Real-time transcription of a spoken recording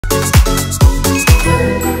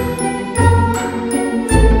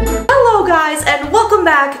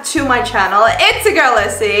welcome back to my channel. It's your girl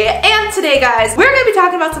Lyssy, and today guys, we're gonna be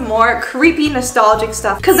talking about some more creepy nostalgic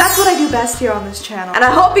stuff because that's what I do best here on this channel. And I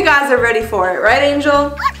hope you guys are ready for it, right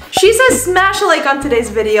Angel? She says smash a like on today's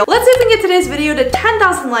video. Let's see if we can get today's video to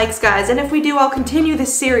 10,000 likes, guys, and if we do, I'll continue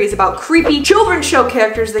this series about creepy children's show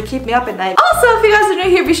characters that keep me up at night. Also, if you guys are new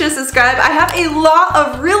here, be sure to subscribe. I have a lot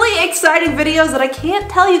of really exciting videos that I can't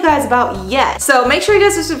tell you guys about yet, so make sure you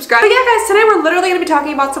guys are subscribed. But yeah, guys, today we're literally gonna be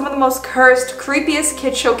talking about some of the most cursed, creepiest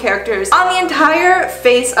kid show characters on the entire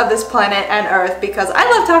face of this planet and Earth, because I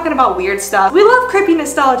love talking about weird stuff. We love creepy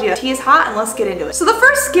nostalgia. Tea is hot, and let's get into it. So the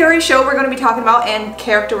first scary show we're gonna be talking about and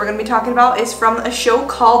character we're gonna be talking about is from a show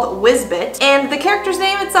called Whizbit, and the character's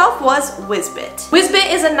name itself was Whizbit.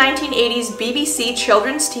 Whizbit is a 1980s BBC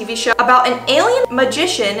children's TV show about an alien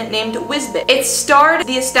magician named Whizbit. It starred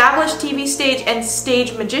the established TV stage and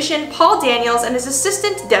stage magician Paul Daniels and his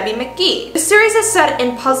assistant Debbie McGee. The series is set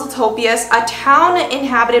in Puzzletopias, a town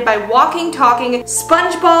inhabited by walking, talking,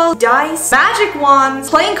 SpongeBob, dice, magic wands,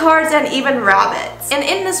 playing cards, and even rabbits. And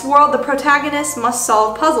in this world, the protagonist must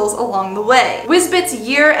solve puzzles along the way. Whizbit's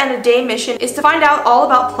year and a day mission is to find out all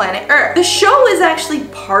about planet Earth. The show is actually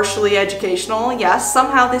partially educational. Yes,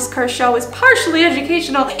 somehow this cursed show is partially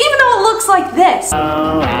educational, even though it looks like this.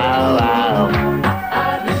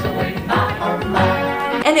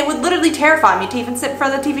 And it would literally terrify me to even sit in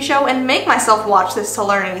front of the TV show and make myself watch this to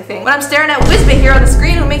learn anything. When I'm staring at Whizbit here on the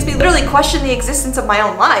screen, who makes me literally question the existence of my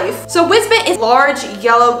own life. So Whizbit is a large,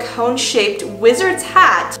 yellow, cone-shaped wizard's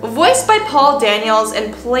hat, voiced by Paul Daniels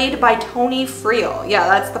and played by Tony Friel. Yeah,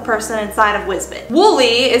 that's the person inside of Whizbit.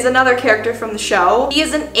 Wooly is another character from the show. He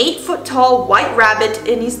is an 8-foot-tall white rabbit,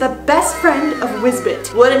 and he's the best friend of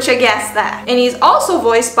Whizbit. Wouldn't you guess that? And he's also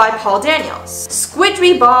voiced by Paul Daniels.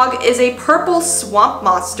 Squidry Bog is a purple swamp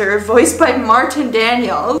monster, voiced by Martin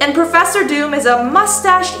Daniels. And Professor Doom is a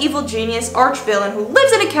mustached evil genius arch-villain who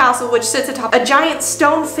lives in a castle which sits atop a giant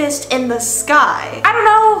stone fist in the sky. I don't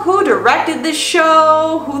know who directed this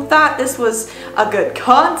show, who thought this was a good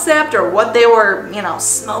concept, or what they were, you know,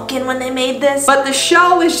 smoking when they made this, but the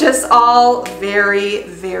show is just all very,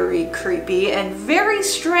 very creepy and very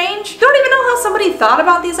strange. Don't even know how somebody thought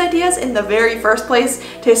about these ideas in the very first place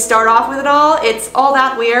to start off with it all. It's all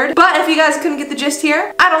that weird. But if you guys couldn't get the gist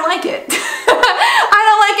here, I don't like it. I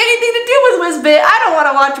don't like anything to do with Whizbit. I don't want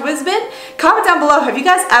to watch Whizbit. Comment down below, have you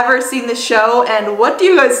guys ever seen this show, and what do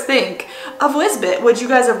you guys think of Whizbit? Would you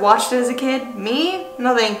guys have watched it as a kid? Me?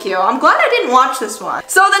 No thank you. I'm glad I didn't watch this one.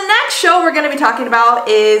 So the next show we're going to be talking about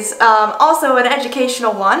is also an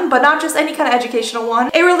educational one, but not just any kind of educational one,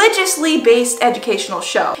 a religiously based educational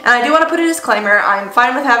show. And I do want to put a disclaimer, I'm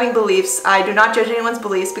fine with having beliefs. I do not judge anyone's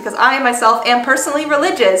beliefs because I myself am personally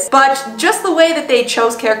religious, but just the way that they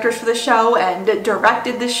chose characters for the show and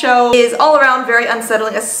directed the show is all around very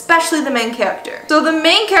unsettling, especially the main character. So the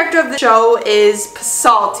main character of the show is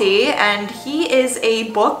Pasalti, and he is a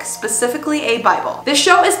book, specifically a Bible. This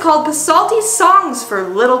show is called Pasalti Songs for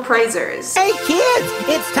Little Praisers. Hey kids,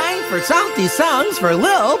 it's time for Salty Songs for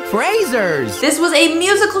Little Praisers. This was a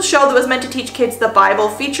musical show that was meant to teach kids the Bible,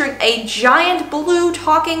 featuring a giant blue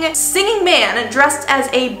talking singing man dressed as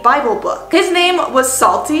a Bible book. His name was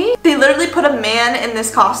Salty. They literally put a man in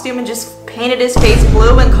this costume and just painted his face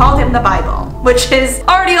blue and called him the Bible, which is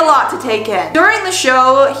already a lot to take in. During the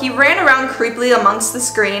show, he ran around creepily amongst the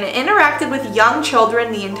screen and interacted with young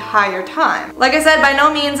children the entire time. Like I said, by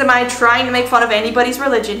no means am I trying to make fun of anybody's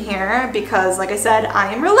religion here, because like I said,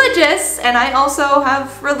 I am religious and I also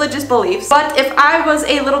have religious beliefs. But if I was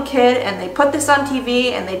a little kid and they put this on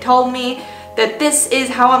TV and they told me that this is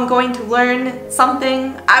how I'm going to learn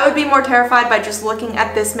something, I would be more terrified by just looking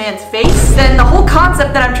at this man's face than the whole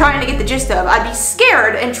concept that I'm trying to get the gist of. I'd be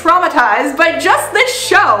scared and traumatized by just this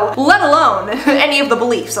show, let alone any of the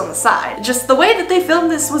beliefs on the side. Just the way that they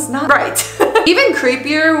filmed this was not right. Even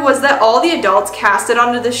creepier was that all the adults casted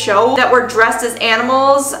onto the show that were dressed as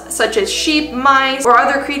animals, such as sheep, mice, or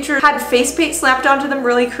other creatures, had face paint slapped onto them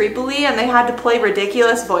really creepily, and they had to play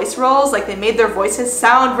ridiculous voice roles, like they made their voices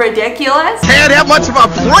sound ridiculous. Can't have much of a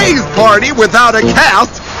praise party without a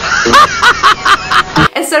cast.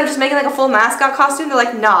 Instead of just making like a full mascot costume, they're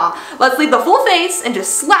like, nah, let's leave the full face and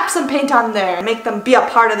just slap some paint on there and make them be a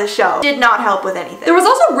part of the show. Did not help with anything. There was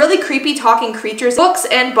also really creepy talking creatures, books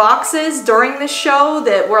and boxes during this show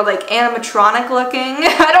that were like animatronic looking.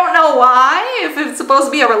 I don't know why, if it's supposed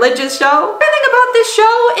to be a religious show. Everything about this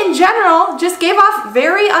show in general just gave off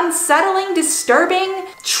very unsettling, disturbing,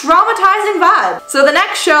 traumatizing vibe. So the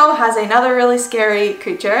next show has another really scary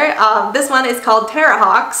creature. This one is called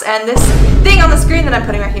Terrahawks, and this thing on the screen that I'm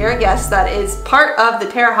putting right here, yes, that is part of the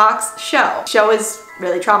Terrahawks show. The show is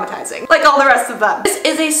really traumatizing, like all the rest of them. This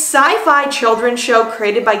is a sci-fi children's show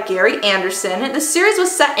created by Gary Anderson. The series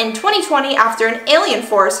was set in 2020 after an alien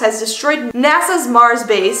force has destroyed NASA's Mars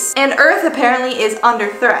base, and Earth apparently is under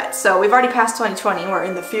threat. So we've already passed 2020, we're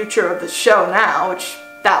in the future of the show now, which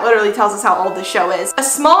that literally tells us how old the show is. A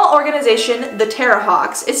small organization, the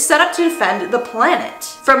Terrahawks, is set up to defend the planet.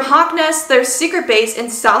 From Hawknest, their secret base in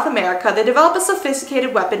South America, they develop a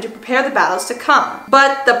sophisticated weapon to prepare the battles to come.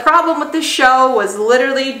 But the problem with the show was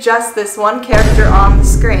literally just this one character on the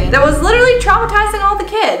screen that was literally traumatizing all the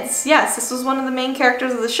kids. Yes, this was one of the main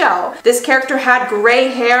characters of the show. This character had gray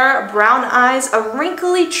hair, brown eyes, a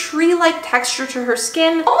wrinkly tree-like texture to her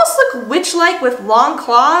skin, almost looked witch-like with long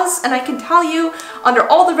claws, and I can tell you,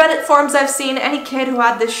 under all the Reddit forums I've seen, any kid who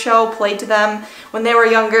had this show played to them when they were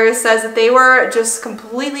younger says that they were just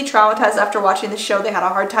completely traumatized after watching the show. They had a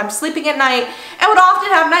hard time sleeping at night and would often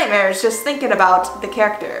have nightmares just thinking about the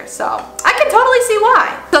character. So I can totally see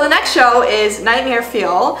why. So the next show is Nightmare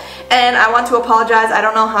Fuel, and I want to apologize, I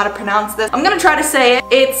don't know how to pronounce this. I'm gonna try to say it.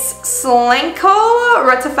 It's Slanko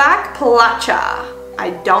Ratafak Placha. I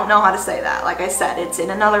don't know how to say that. Like I said, it's in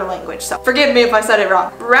another language, so forgive me if I said it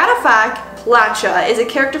wrong. Ratafak Placha is a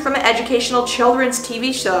character from an educational children's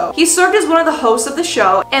TV show. He served as one of the hosts of the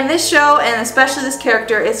show, and this show, and especially this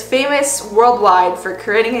character, is famous worldwide for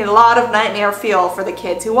creating a lot of nightmare feel for the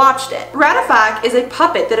kids who watched it. Ratafak is a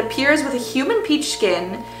puppet that appears with a human peach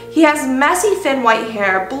skin. He has messy thin white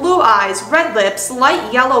hair, blue eyes, red lips,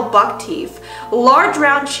 light yellow buck teeth, large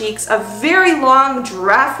round cheeks, a very long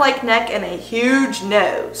giraffe-like neck, and a huge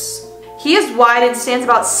nose. He is wide and stands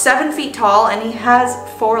about 7 feet tall, and he has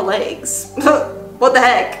 4 legs. What the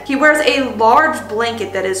heck? He wears a large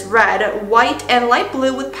blanket that is red, white, and light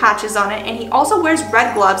blue with patches on it, and he also wears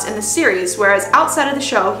red gloves in the series, whereas outside of the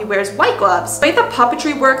show he wears white gloves. The way the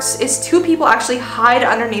puppetry works is 2 people actually hide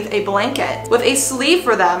underneath a blanket with a sleeve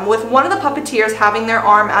for them, with one of the puppeteers having their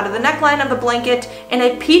arm out of the neckline of the blanket in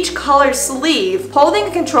a peach colored sleeve, holding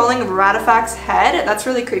and controlling Ratafak's head. That's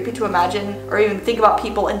really creepy to imagine, or even think about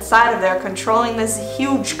people inside of there controlling this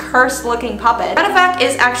huge cursed looking puppet. Ratafak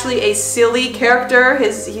is actually a silly character.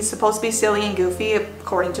 He's supposed to be silly and goofy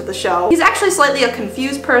according to the show. He's actually slightly a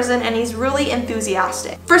confused person, and he's really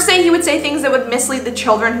enthusiastic. For say, he would say things that would mislead the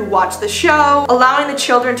children who watch the show, allowing the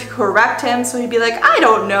children to correct him, so he'd be like, I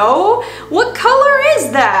don't know, what color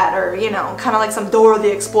is that? Or, you know, kind of like some Dora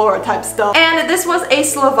the Explorer type stuff. And this was a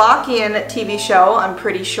Slovakian TV show, I'm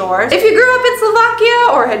pretty sure. If you grew up in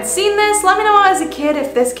Slovakia or had seen this, let me know as a kid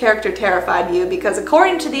if this character terrified you, because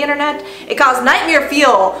according to the internet, it caused nightmare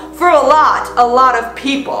fuel for a lot of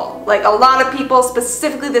people. Like, a lot of people,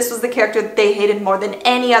 specifically this was the character that they hated more than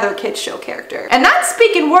any other kids show character. And that's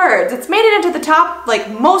speaking words. It's made it into the top, like,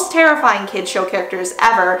 most terrifying kids show characters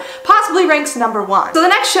ever, possibly ranks #1. So the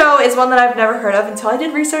next show is one that I've never heard of until I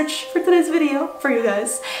did research for today's video for you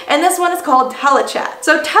guys. And this one is called Telechat.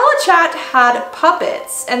 So Telechat had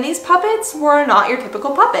puppets, and these puppets were not your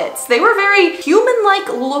typical puppets. They were very human-like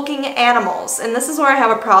looking animals, and this is where I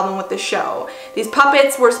have a problem with the show. These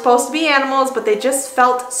puppets were supposed to be animals, but they just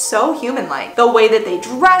felt so human-like. The way that they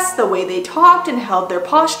dressed, the way they talked and held their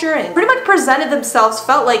posture, and pretty much presented themselves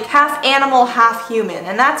felt like half animal, half human,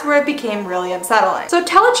 and that's where it became really unsettling. So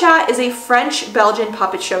Telechat is a French-Belgian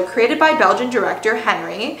puppet show created by Belgian director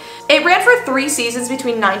Henry. It ran for 3 seasons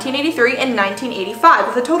between 1983 and 1985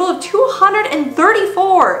 with a total of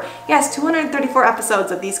 234, yes, 234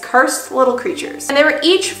 episodes of these cursed little creatures. And they were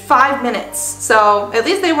each 5 minutes, so at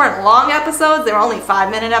least they weren't long episodes, they were only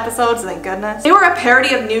 5-minute episodes, thank goodness. They were a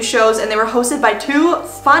parody of new shows, and they were hosted by 2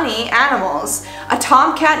 funny animals, a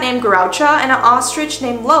tomcat named Groucha and an ostrich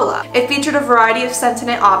named Lola. It featured a variety of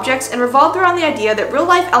sentient objects and revolved around the idea that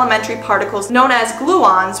real-life elementary particles known as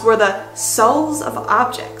gluons were the souls of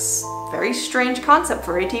objects. Very strange concept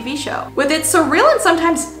for a TV show. With its surreal and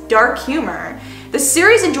sometimes dark humor, the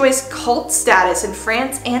series enjoys cult status in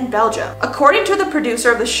France and Belgium. According to the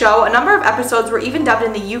producer of the show, a number of episodes were even dubbed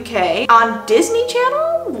in the UK on Disney Channel?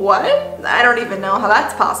 What? I don't even know how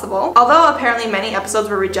that's possible. Although apparently many episodes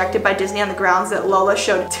were rejected by Disney on the grounds that Lola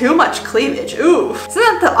showed too much cleavage. Ooh. Isn't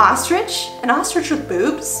that the ostrich? An ostrich with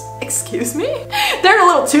boobs? Excuse me? They're a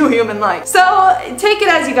little too human-like. So take it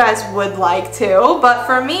as you guys would like to, but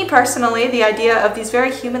for me personally, the idea of these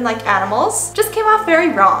very human-like animals just came off very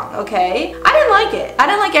wrong, okay? I didn't like it. I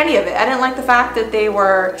didn't like any of it. I didn't like the fact that they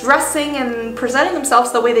were dressing and presenting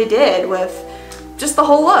themselves the way they did with just the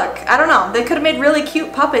whole look. I don't know. They could have made really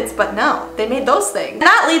cute puppets, but no, they made those things. And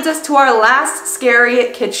that leads us to our last scary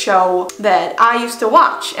kid show that I used to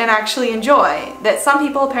watch and actually enjoy, that some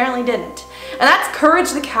people apparently didn't. and that's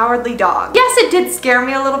Courage the Cowardly Dog. Yes, it did scare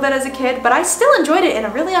me a little bit as a kid, but I still enjoyed it in a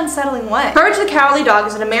really unsettling way. Courage the Cowardly Dog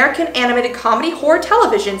is an American animated comedy horror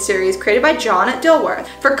television series created by John Dilworth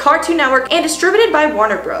for Cartoon Network and distributed by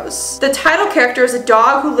Warner Bros. The title character is a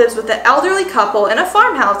dog who lives with an elderly couple in a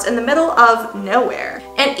farmhouse in the middle of nowhere.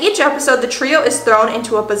 In each episode, the trio is thrown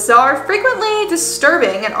into a bizarre, frequently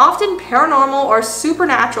disturbing, and often paranormal or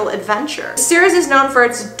supernatural adventure. The series is known for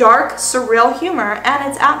its dark, surreal humor and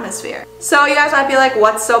its atmosphere. So you guys might be like,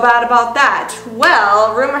 what's so bad about that?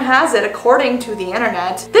 Well, rumor has it, according to the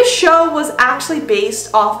internet, this show was actually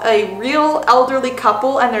based off a real elderly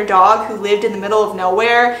couple and their dog who lived in the middle of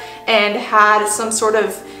nowhere and had some sort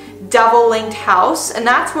of devil-linked house, and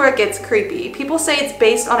that's where it gets creepy. People say it's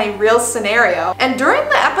based on a real scenario, and during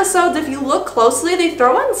the episodes, if you look closely, they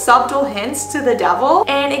throw in subtle hints to the devil,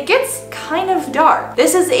 and it gets kind of dark.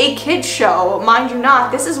 This is a kid's show, mind you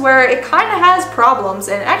not. This is where it kind of has problems,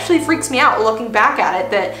 and it actually freaks me out looking back at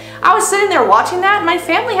it that I was sitting there watching that, and my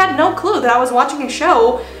family had no clue that I was watching a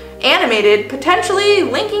show animated, potentially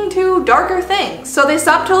linking to darker things. So they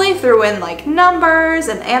subtly threw in like numbers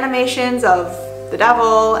and animations of the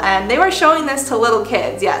devil, and they were showing this to little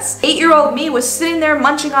kids, yes. 8-year-old me was sitting there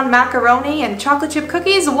munching on macaroni and chocolate chip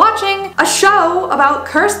cookies watching a show about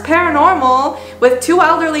cursed paranormal with two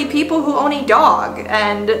elderly people who own a dog,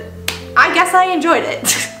 and I guess I enjoyed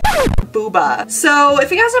it. Booba. So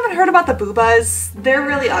if you guys haven't heard about the Boobas, they're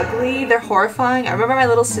really ugly, they're horrifying. I remember my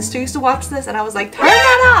little sister used to watch this and I was like, turn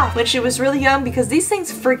that off, when she was really young, because these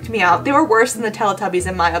things freaked me out. They were worse than the Teletubbies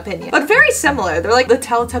in my opinion, but very similar. They're like the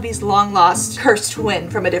Teletubbies' long lost cursed twin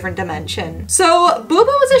from a different dimension. So Booba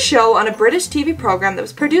was a show on a British TV program that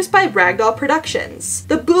was produced by Ragdoll Productions.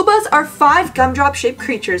 The Boobas are 5 gumdrop shaped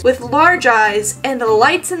creatures with large eyes and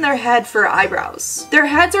lights in their head for eyebrows. Their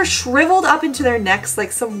heads are shriveled up into their necks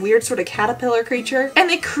like some weird sort of caterpillar creature, and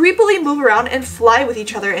they creepily move around and fly with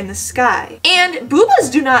each other in the sky. And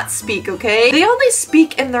Boobas do not speak, okay? They only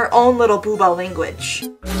speak in their own little Booba language.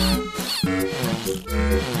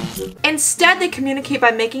 Instead, they communicate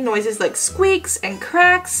by making noises like squeaks and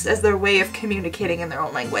cracks as their way of communicating in their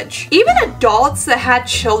own language. Even adults that had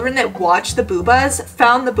children that watched the Boobas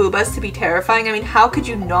found the Boobas to be terrifying. I mean, how could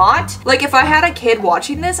you not? Like, if I had a kid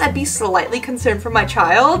watching this, I'd be slightly concerned for my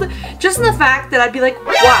child. Just in the fact that I'd be like,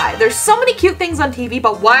 why? There's so many cute things on TV,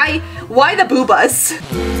 but why the Boobas?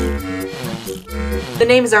 The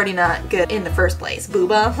name is already not good in the first place.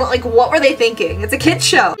 Booba? Like, what were they thinking? It's a kid's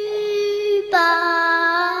show.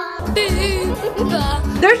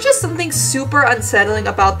 There's just something super unsettling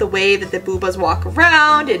about the way that the Boobas walk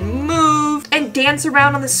around and move and dance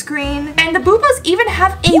around on the screen. And the Boobas even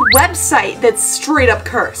have a website that's straight up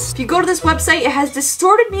cursed. If you go to this website, it has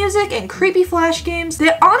distorted music and creepy flash games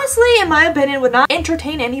that honestly, in my opinion, would not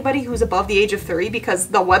entertain anybody who's above the age of 3, because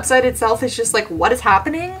the website itself is just like, what is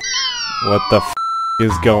happening? What the f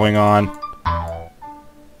is going on?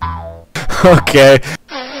 Okay.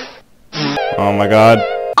 Oh my god.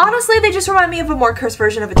 Honestly, they just remind me of a more cursed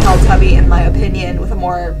version of a Teletubby, in my opinion, with a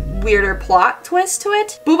more weirder plot twist to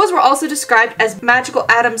it. Boobas were also described as magical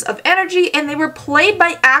atoms of energy, and they were played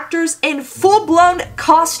by actors in full-blown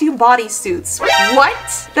costume bodysuits.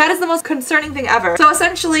 What? That is the most concerning thing ever. So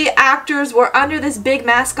essentially, actors were under this big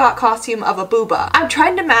mascot costume of a Booba. I'm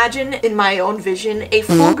trying to imagine, in my own vision, a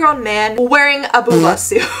full-grown man wearing a Booba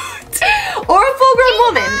suit. Or a full-grown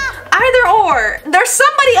woman. Either or. There's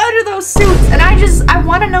somebody under those suits, and I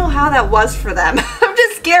want to know how that was for them. I'm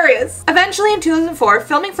just curious. Eventually in 2004,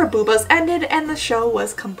 filming for Boobas ended and the show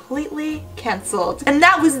was completely cancelled. And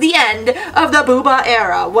that was the end of the Booba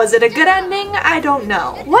era. Was it a good ending? I don't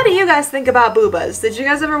know. What do you guys think about Boobas? Did you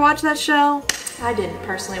guys ever watch that show? I didn't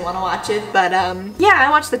personally want to watch it, but yeah, I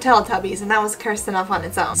watched the Teletubbies and that was cursed enough on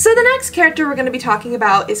its own. So the next character we're going to be talking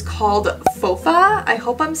about is called Fofa. I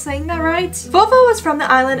hope I'm saying that right. Fofa was from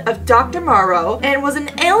the island of Dr. Morrow and was an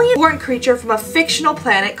alien-born creature from a fictional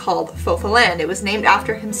planet called Fofaland. It was named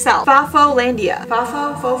after himself. Fafolandia.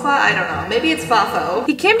 Fafo? Fofa? I don't know. Maybe it's Fafo.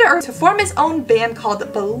 He came to Earth to form his own band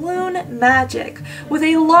called Balloon Magic with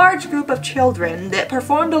a large group of children that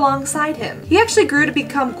performed alongside him. He actually grew to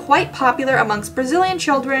become quite popular amongst Brazilian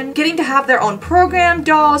children, getting to have their own program,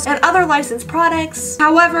 dolls, and other licensed products.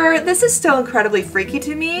 However, this is still incredibly freaky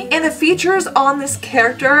to me, and the features on this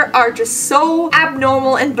character are just so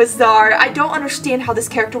abnormal and bizarre. I don't understand how this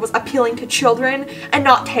character was appealing to children and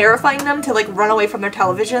not terrifying them to like run away from their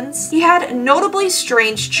televisions. He had notably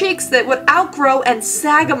strange cheeks that would outgrow and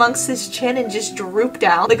sag amongst his chin and just droop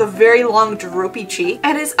down, like a very long droopy cheek.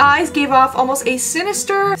 And his eyes gave off almost a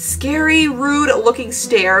sinister, scary, rude looking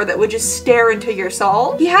stare that would just stare into your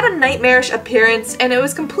soul. He had a nightmarish appearance, and it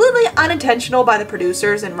was completely unintentional by the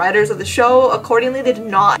producers and writers of the show. Accordingly, they did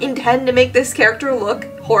not intend to make this character look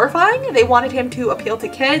horrifying. They wanted him to appeal to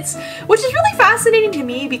kids, which is really fascinating to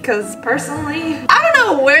me because personally, I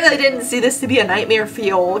don't know where they didn't see this to be a nightmare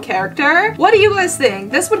fuel character. What do you guys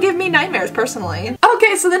think? This would give me nightmares personally.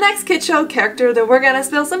 Okay, so the next kid show character that we're gonna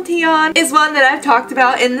spill some tea on is one that I've talked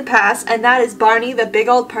about in the past, and that is Barney the big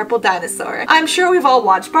old purple dinosaur. I'm sure we've all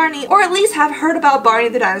watched Barney, or at least have heard about Barney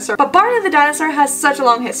the dinosaur, but Barney the dinosaur has such a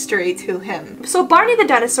long history to him. So Barney the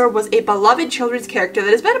dinosaur was a beloved children's character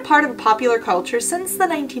that has been a part of popular culture since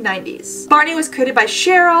the 1990s. Barney was created by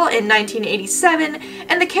Cheryl in 1987,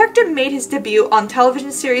 and the character made his debut on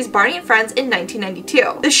television series Barney and Friends in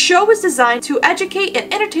 1992. The show was designed to educate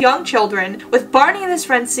and entertain young children, with Barney and his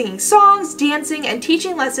friends singing songs, dancing, and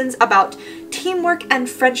teaching lessons about teamwork and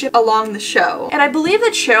friendship along the show. And I believe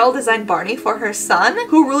that Cheryl designed Barney for her son,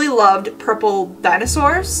 who really loved purple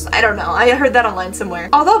dinosaurs. I don't know, I heard that online somewhere.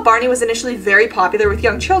 Although Barney was initially very popular with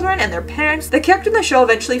young children and their parents, the character in the show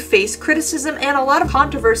eventually faced criticism and a lot of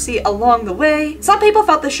controversy along the way. Some people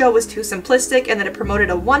felt the show was too simplistic and that it promoted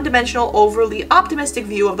a one-dimensional, overly optimistic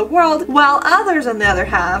view of the world, while others, on the other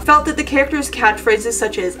hand, felt that the character's catchphrases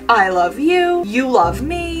such as "I love you," "You love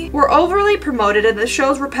me," were overly promoted, and the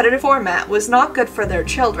show's repetitive format was not good for their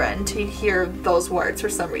children to hear those words for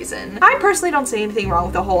some reason. I personally don't see anything wrong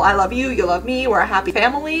with the whole "I love you, you love me, we're a happy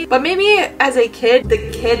family," but maybe as a kid, the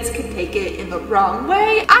kids could take it in the wrong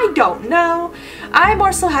way. I don't know. I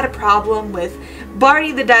more so had a problem with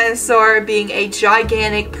Barney the dinosaur being a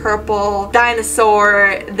gigantic purple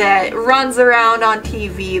dinosaur that runs around on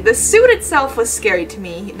TV. The suit itself was scary to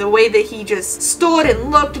me. The way that he just stood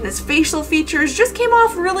and looked and his facial features just came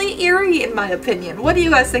off really eerie in my opinion. What do you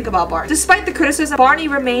guys think about Barney? Despite the criticism, Barney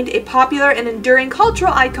remained a popular and enduring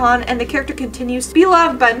cultural icon, and the character continues to be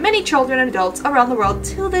loved by many children and adults around the world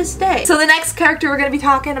to this day. So the next character we're going to be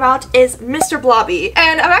talking about is Mr. Blobby.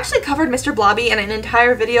 And I've actually covered Mr. Blobby in an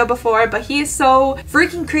entire video before, but he is so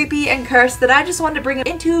freaking creepy and cursed that I just wanted to bring it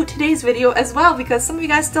into today's video as well, because some of you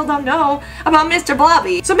guys still don't know about Mr.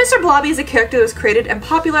 Blobby. So Mr. Blobby is a character that was created and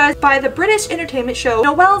popularized by the British entertainment show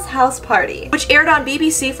Noel's House Party, which aired on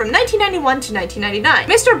BBC from 1991 to 1999.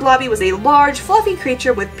 Mr. Blobby was a large, fluffy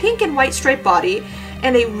creature with pink and white striped body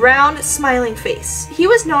and a round, smiling face. He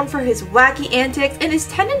was known for his wacky antics and his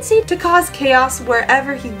tendency to cause chaos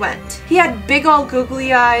wherever he went. He had big old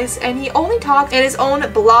googly eyes, and he only talked in his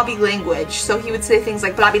own blobby language, so he would say things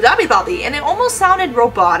like blobby blobby blobby, and it almost sounded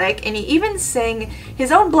robotic, and he even sang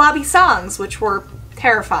his own blobby songs, which were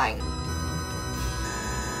terrifying.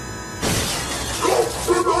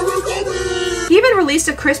 He even released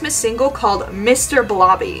a Christmas single called Mr.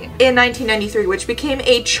 Blobby in 1993, which became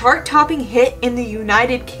a chart-topping hit in the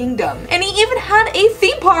United Kingdom. And he even had a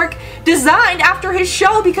theme park designed after his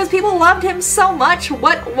show because people loved him so much.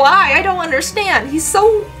 Why? I don't understand. He's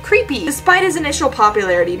so creepy. Despite his initial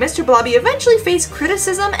popularity, Mr. Blobby eventually faced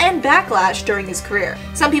criticism and backlash during his career.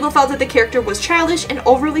 Some people felt that the character was childish and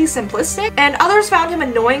overly simplistic, and others found him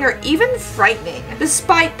annoying or even frightening.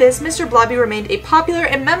 Despite this, Mr. Blobby remained a popular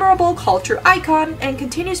and memorable culture icon and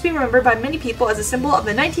continues to be remembered by many people as a symbol of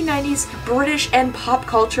the 1990s British and pop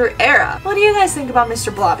culture era. What do you guys think about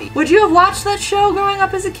Mr. Blobby? Would you have watched that show growing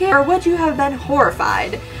up as a kid, or would you have been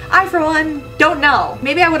horrified? I, for one, don't know.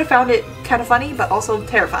 Maybe I would have found it kind of funny, but also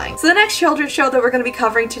terrifying. So the next children's show that we're going to be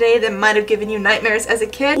covering today that might have given you nightmares as a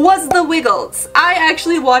kid was The Wiggles. I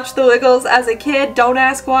actually watched The Wiggles as a kid. Don't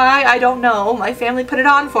ask why, I don't know. My family put it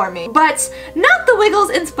on for me. But not The Wiggles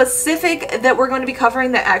in specific that we're going to be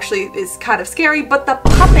covering that actually is kind of scary, but the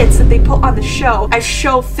puppets that they put on the show as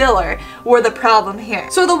show filler were the problem here.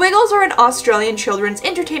 So The Wiggles are an Australian children's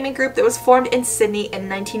entertainment group that was formed in Sydney in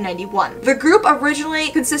 1991. The group originally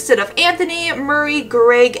consisted of Anthony, Murray,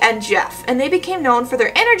 Greg, and Jeff, and they became known for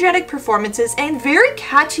their energetic performances and very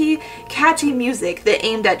catchy music that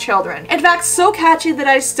aimed at children. In fact, so catchy that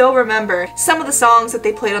I still remember some of the songs that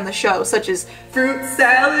they played on the show, such as Fruit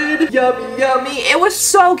Salad, Yummy Yummy. It was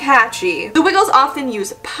so catchy. The Wiggles often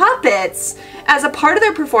use puppets as a part of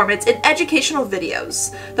their performance in educational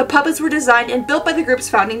videos. The puppets were designed and built by the group's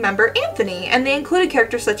founding member Anthony, and they included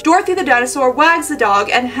characters such as Dorothy the dinosaur, Wags the dog,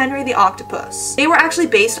 and Henry the octopus. They were actually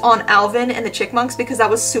based on Alvin and the Chipmunks because that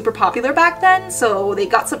was super popular back then, so they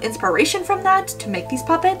got some inspiration from that to make these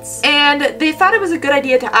puppets. And they thought it was a good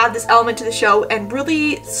idea to add this element to the show and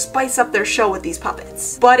really spice up their show with these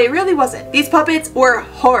puppets. But it really wasn't. These puppets were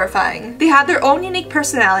horrifying. They had their own unique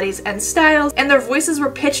personalities and styles, and their voices were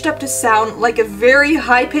pitched up to sound like a very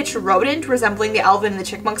high-pitched rodent resembling the Alvin and the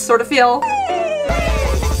Chipmunks sort of feel.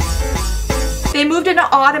 They moved in an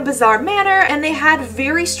odd and bizarre manner, and they had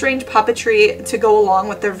very strange puppetry to go along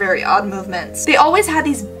with their very odd movements. They always had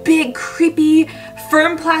these big, creepy,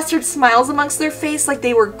 firm plastered smiles amongst their face, like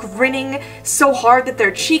they were grinning so hard that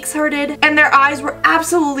their cheeks hurted, and their eyes were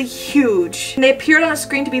absolutely huge. And they appeared on a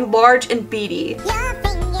screen to be large and beady.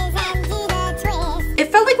 It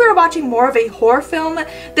felt like we were watching more of a horror film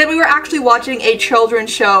than we were actually watching a children's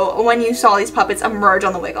show when you saw these puppets emerge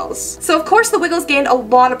on the Wiggles. So of course the Wiggles gained a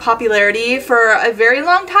lot of popularity for a very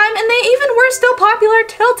long time, and they even were still popular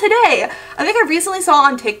till today. I think I recently saw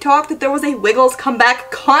on TikTok that there was a Wiggles comeback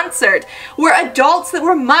concert where adults that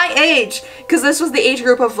were my age, because this was the age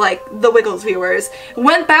group of like the Wiggles viewers,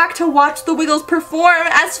 went back to watch the Wiggles perform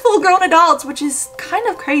as full-grown adults, which is kind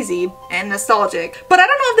of crazy and nostalgic. But I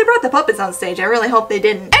don't know if they brought the puppets on stage. I really hope they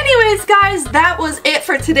didn't. Anyways, guys, that was it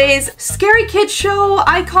for today's Scary Kids Show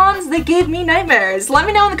icons that gave me nightmares. Let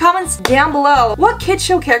me know in the comments down below what kids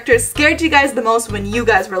show characters scared you guys the most when you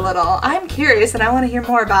guys were little. I'm curious and I want to hear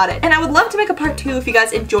more about it. And I would love to make a part 2 if you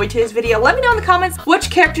guys enjoyed today's video. Let me know in the comments which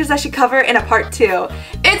characters I should cover in a part 2.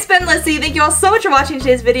 It's been Lyssy. Thank you all so much for watching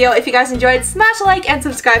today's video. If you guys enjoyed, smash a like and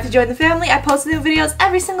subscribe to join the family. I post new videos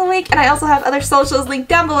every single week, and I also have other socials linked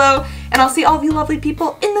down below. And I'll see all of you lovely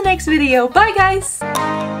people in the next video. Bye, guys!